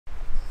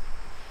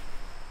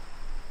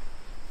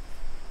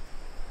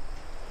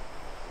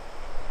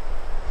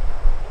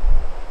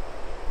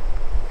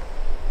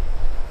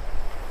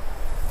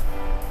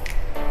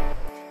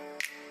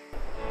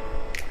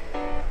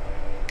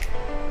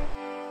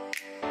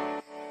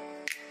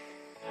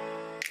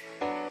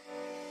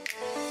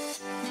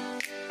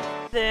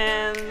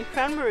than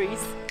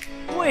cranberries.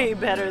 Way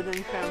better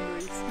than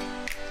cranberries.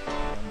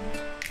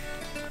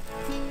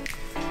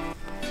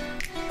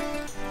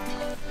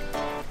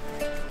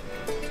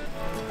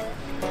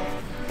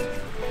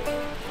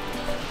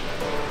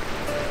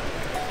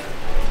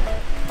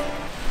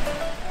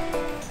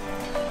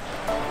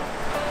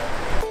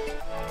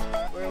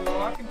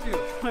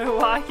 We're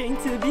walking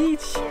to the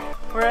beach.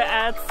 We're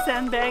at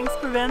Sandbanks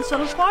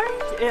Provincial Park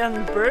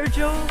in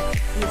Burgeo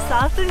in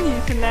Southern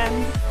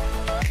Newfoundland.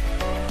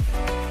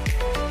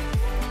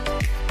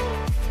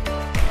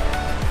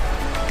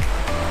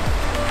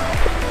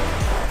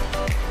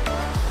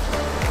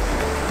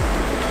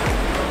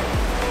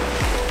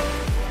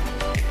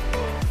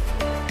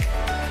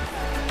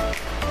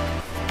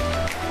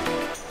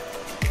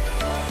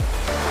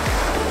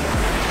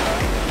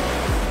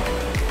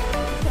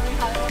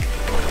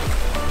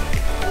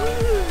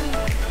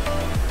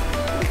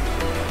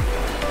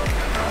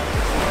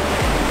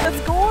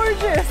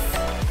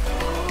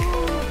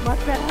 My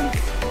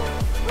pants.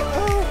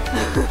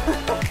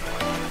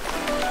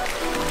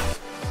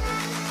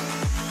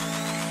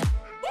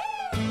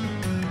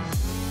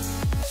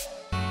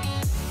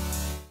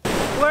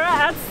 We're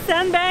at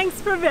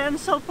Sandbanks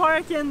Provincial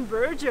Park in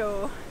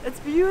Burgeo. It's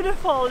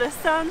beautiful, the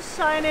sun's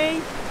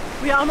shining.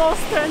 We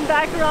almost turned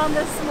back around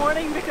this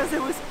morning because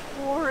it was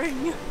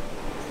pouring.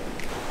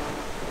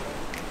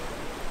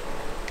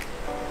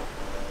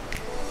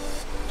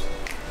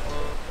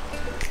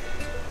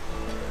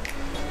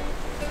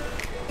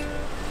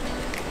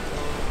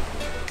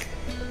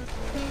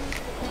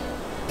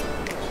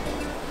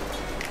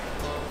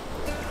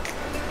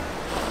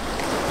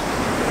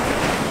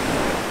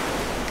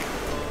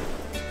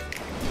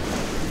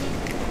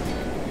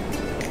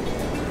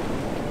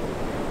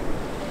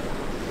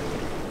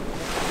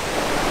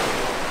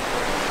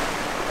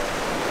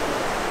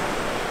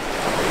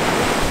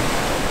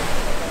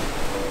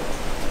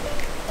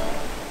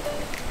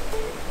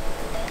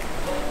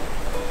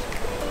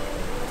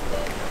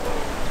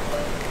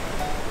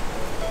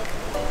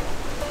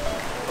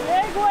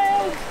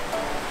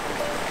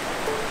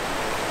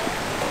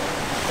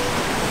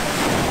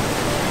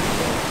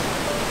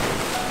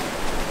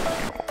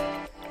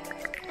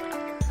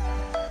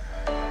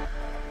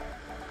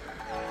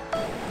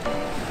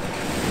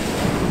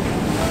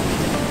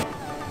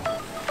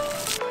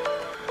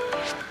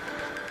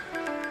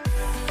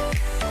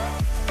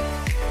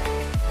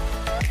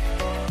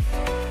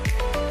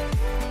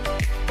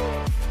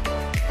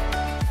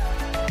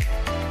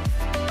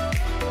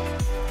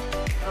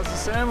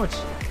 Sandwich.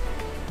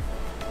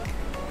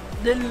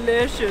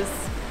 Delicious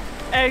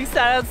egg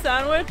salad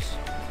sandwich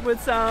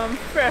with some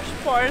fresh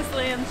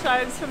parsley and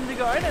chives from the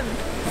garden.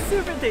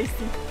 Super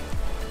tasty.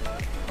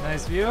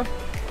 Nice view.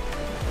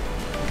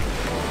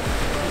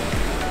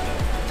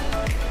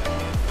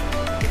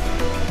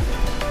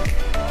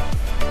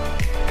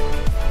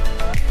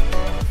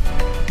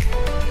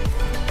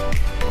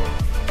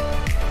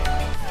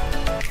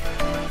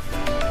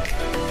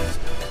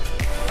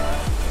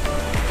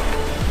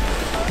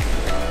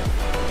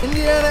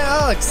 Indiana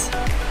Alex.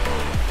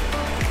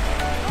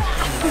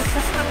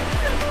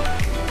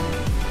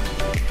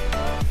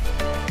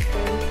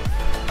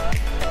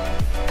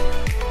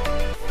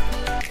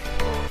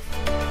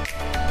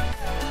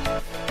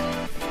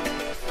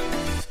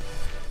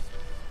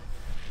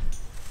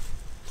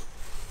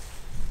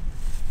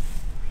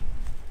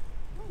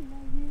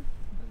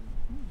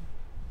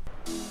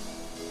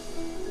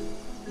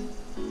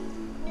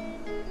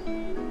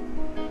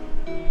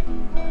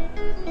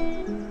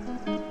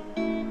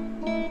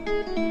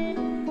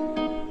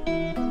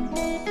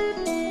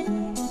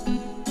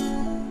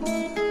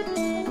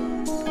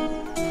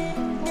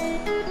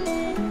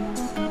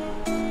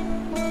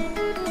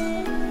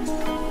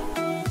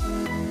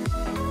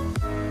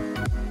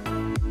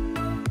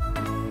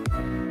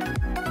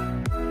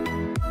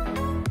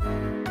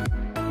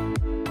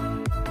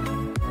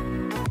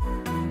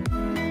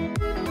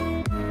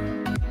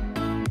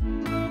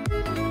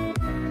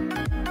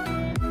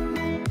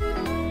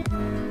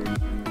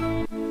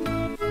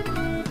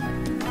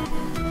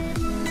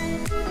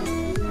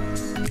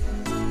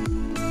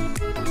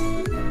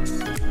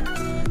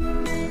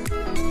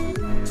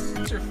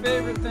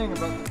 Favorite thing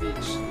about the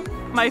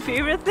beach? My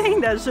favorite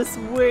thing that's just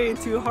way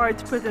too hard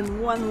to put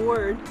in one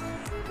word.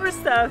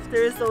 First off,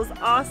 there's those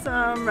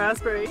awesome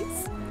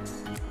raspberries.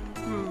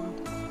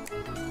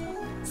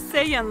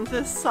 Saying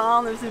the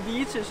sound of the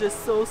beach is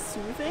just so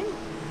soothing.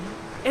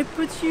 It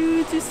puts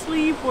you to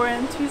sleep or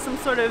into some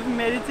sort of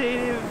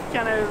meditative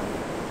kind of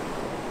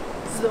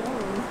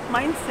zone,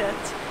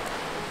 mindset.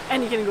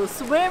 And you can go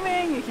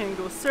swimming, you can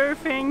go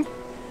surfing.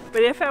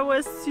 But if I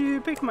was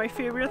to pick my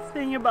favorite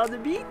thing about the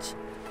beach,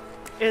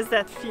 is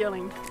that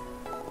feeling.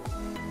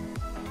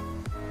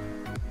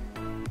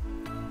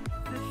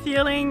 The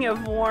feeling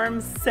of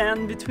warm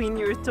sand between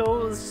your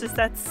toes, just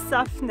that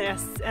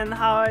softness and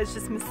how it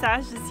just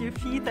massages your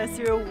feet as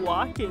you're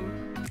walking.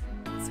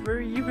 It's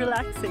very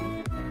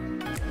relaxing.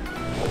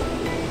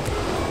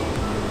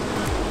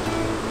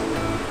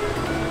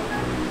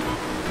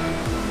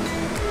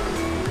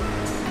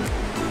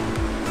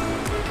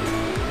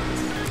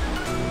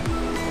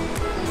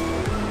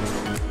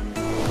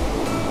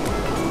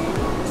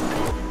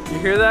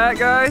 hear that,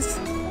 guys?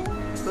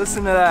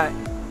 Listen to that.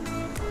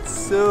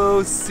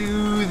 So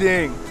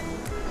soothing.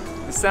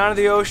 The sound of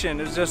the ocean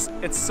is just,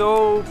 it's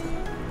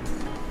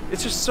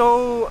just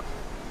so,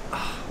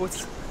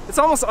 it's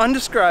almost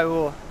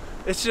undescribable.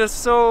 It's just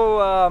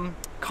so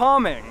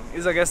calming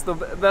is, I guess, the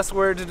best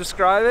word to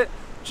describe it.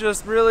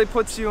 Just really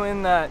puts you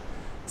in that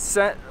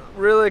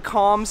really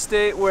calm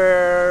state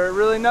where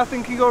really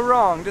nothing can go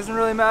wrong. Doesn't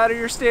really matter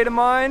your state of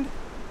mind.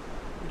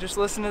 You just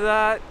listen to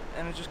that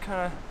and it just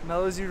kind of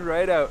mellows you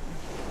right out.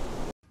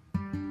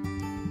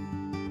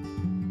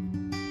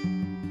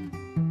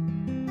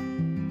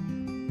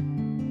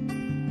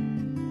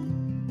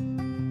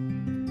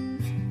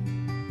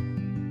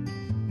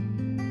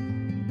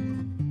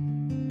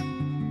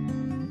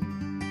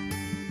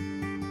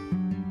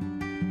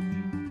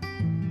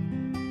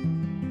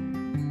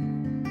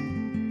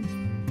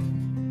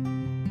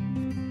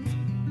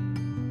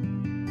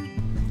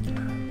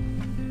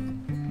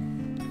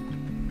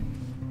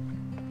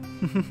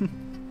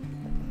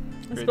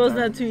 I suppose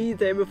not to eat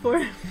there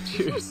before.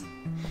 Cheers.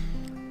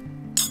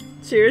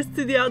 Cheers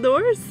to the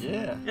outdoors.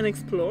 Yeah. And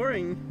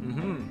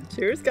exploring.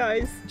 Cheers,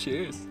 guys.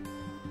 Cheers.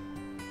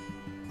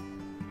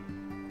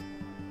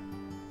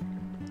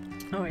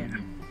 Oh yeah.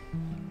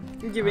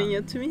 You giving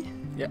it to me?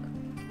 Yeah.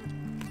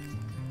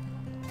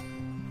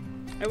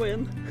 I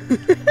win.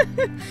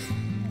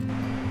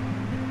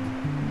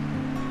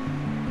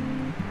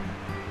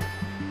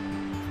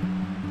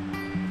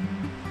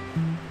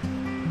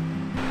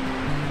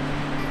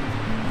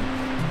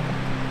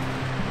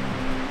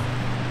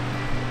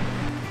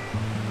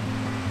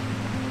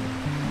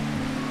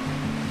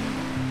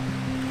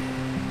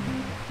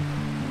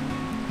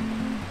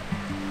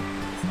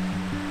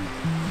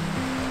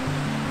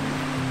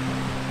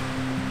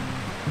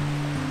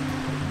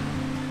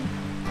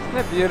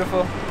 Isn't it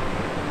beautiful?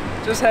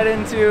 Just head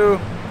into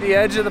the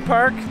edge of the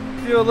park,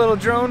 do a little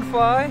drone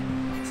fly,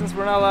 since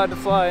we're not allowed to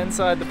fly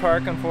inside the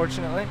park,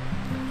 unfortunately.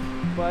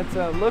 But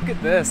look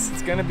at this,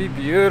 it's gonna be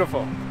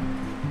beautiful.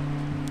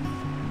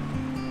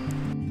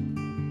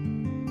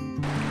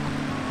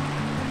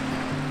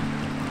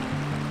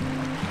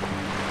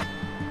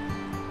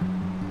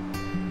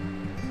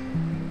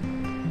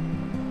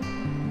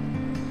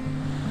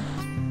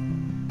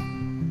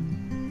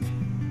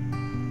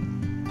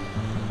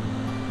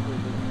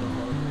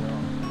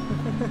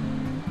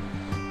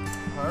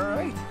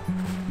 Alright,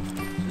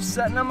 just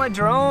setting up my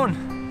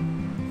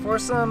drone for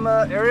some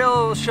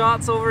aerial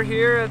shots over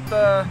here at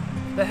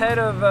the head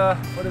of,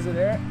 what is it,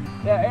 Aaron?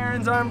 Yeah,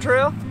 Aaron's Arm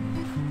Trail.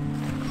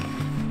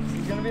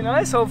 This is gonna be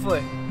nice,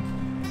 hopefully.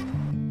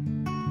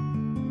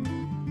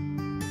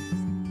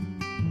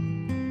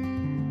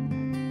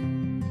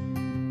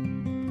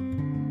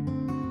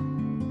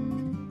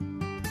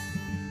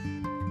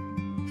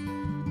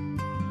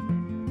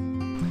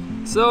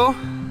 So,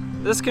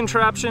 this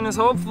contraption is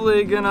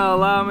hopefully gonna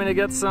allow me to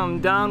get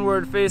some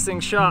downward facing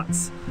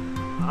shots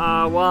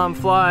while I'm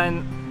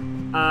flying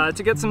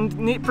to get some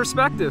neat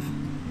perspective.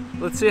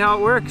 Let's see how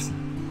it works.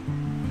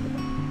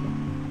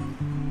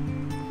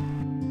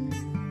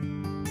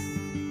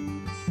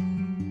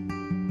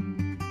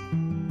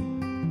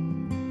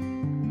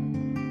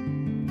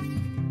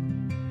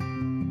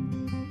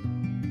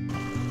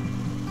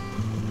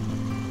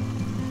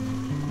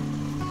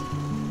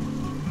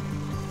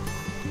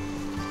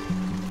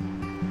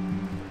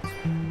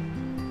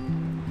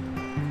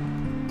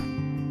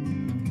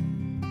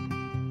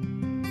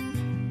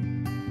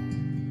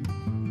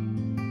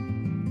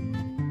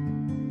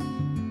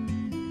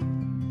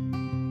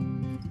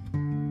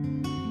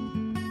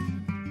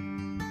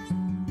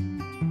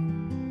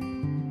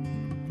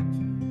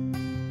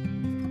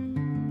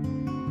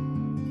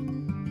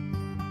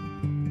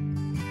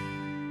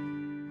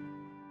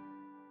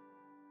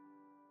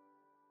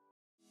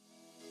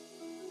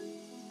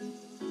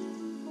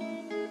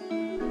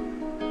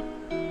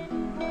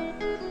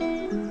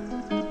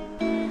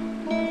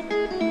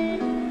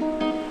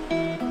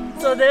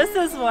 So this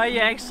is why you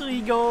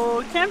actually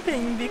go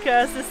camping,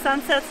 because the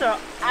sunsets are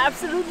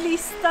absolutely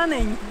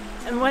stunning,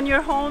 and when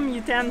you're home you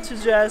tend to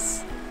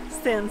just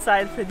stay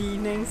inside for the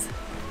evenings.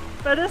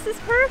 But this is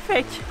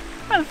perfect,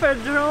 well, for a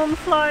drone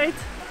flight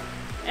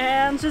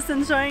and just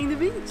enjoying the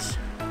beach.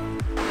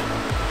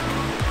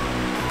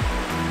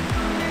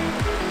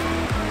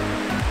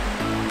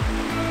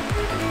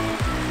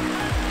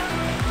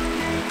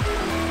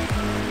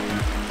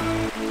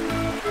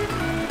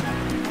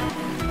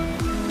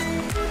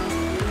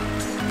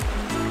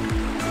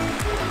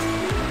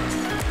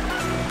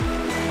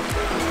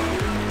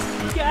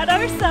 Got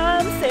our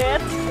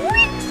sunset.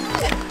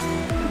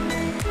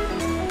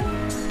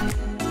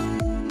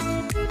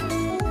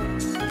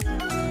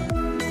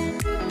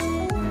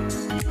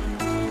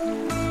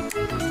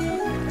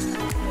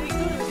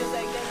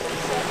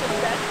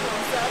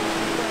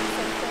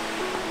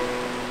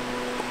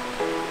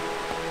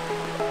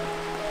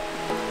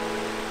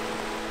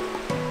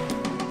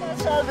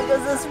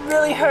 Because this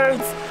really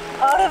hurts.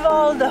 Out of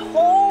all the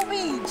whole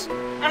beach,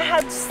 I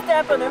had to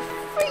step on a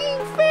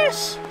freaking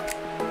fish.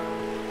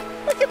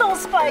 Look at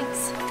those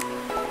spikes.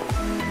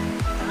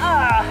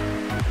 Ah!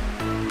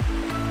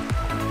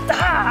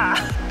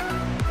 Ah!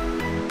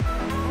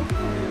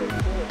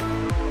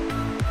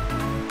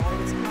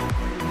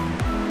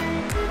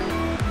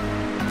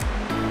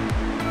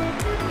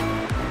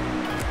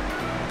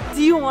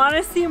 Do you want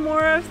to see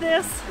more of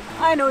this?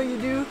 I know you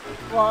do.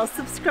 Well,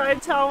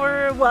 subscribe to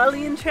our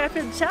Wildly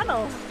Intrepid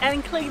channel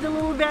and click the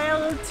little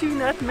bell to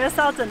not miss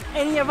out on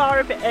any of our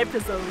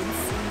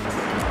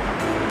episodes.